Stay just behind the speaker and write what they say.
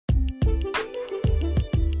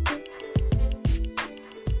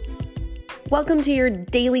Welcome to your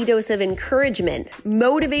daily dose of encouragement,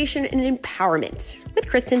 motivation, and empowerment with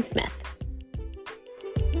Kristen Smith.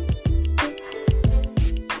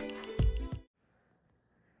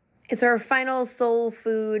 It's our final Soul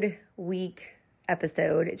Food Week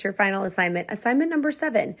episode. It's your final assignment number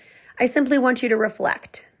 7. I simply want you to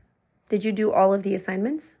reflect. Did you do all of the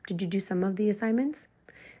assignments? Did you do some of the assignments?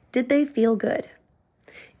 Did they feel good?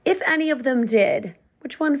 If any of them did,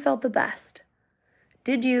 which one felt the best?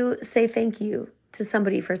 Did you say thank you to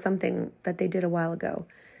somebody for something that they did a while ago?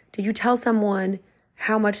 Did you tell someone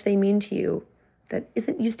how much they mean to you that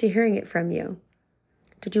isn't used to hearing it from you?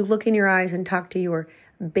 Did you look in your eyes and talk to your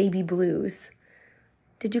baby blues?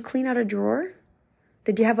 Did you clean out a drawer?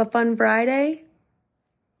 Did you have a fun Friday?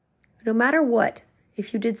 No matter what,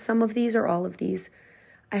 if you did some of these or all of these,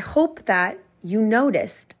 I hope that you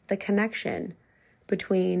noticed the connection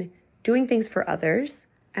between doing things for others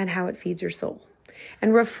and how it feeds your soul,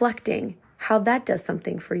 and reflecting how that does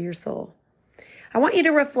something for your soul. I want you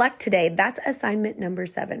to reflect today. That's assignment number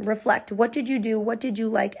 7. Reflect. What did you do? What did you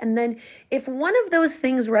like? And then if one of those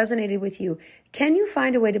things resonated with you, can you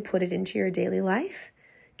find a way to put it into your daily life?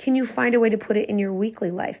 Can you find a way to put it in your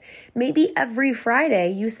weekly life? Maybe every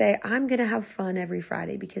Friday you say, I'm going to have fun every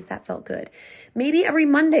Friday because that felt good. Maybe every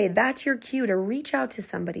Monday, that's your cue to reach out to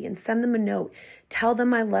somebody and send them a note. Tell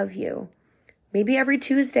them I love you. Maybe every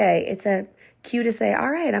Tuesday, it's a cue to say,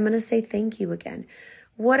 all right, I'm going to say thank you again.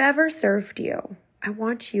 Whatever served you, I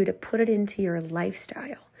want you to put it into your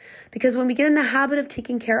lifestyle. Because when we get in the habit of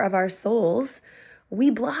taking care of our souls,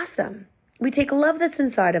 we blossom. We take love that's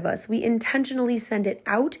inside of us. We intentionally send it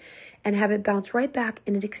out and have it bounce right back,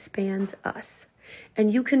 and it expands us.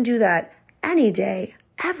 And you can do that any day,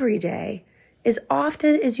 every day, as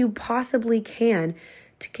often as you possibly can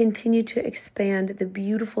to continue to expand the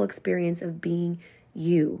beautiful experience of being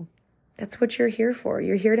you. That's what you're here for.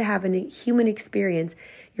 You're here to have a human experience.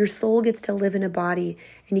 Your soul gets to live in a body,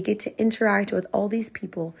 and you get to interact with all these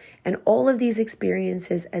people and all of these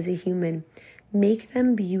experiences as a human. Make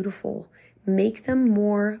them beautiful. Make them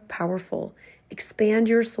more powerful. Expand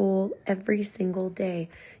your soul every single day.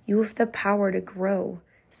 You have the power to grow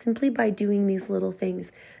simply by doing these little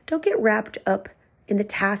things. Don't get wrapped up in the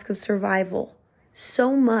task of survival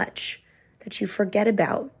so much that you forget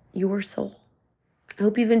about your soul. I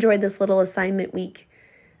hope you've enjoyed this little assignment week,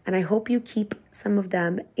 and I hope you keep some of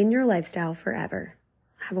them in your lifestyle forever.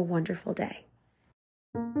 Have a wonderful day.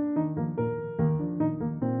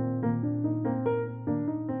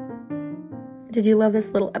 Did you love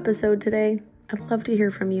this little episode today? I'd love to hear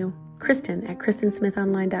from you. Kristen at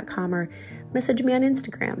KristenSmithOnline.com, or message me on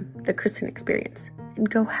Instagram, The Kristen Experience, and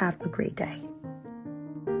go have a great day.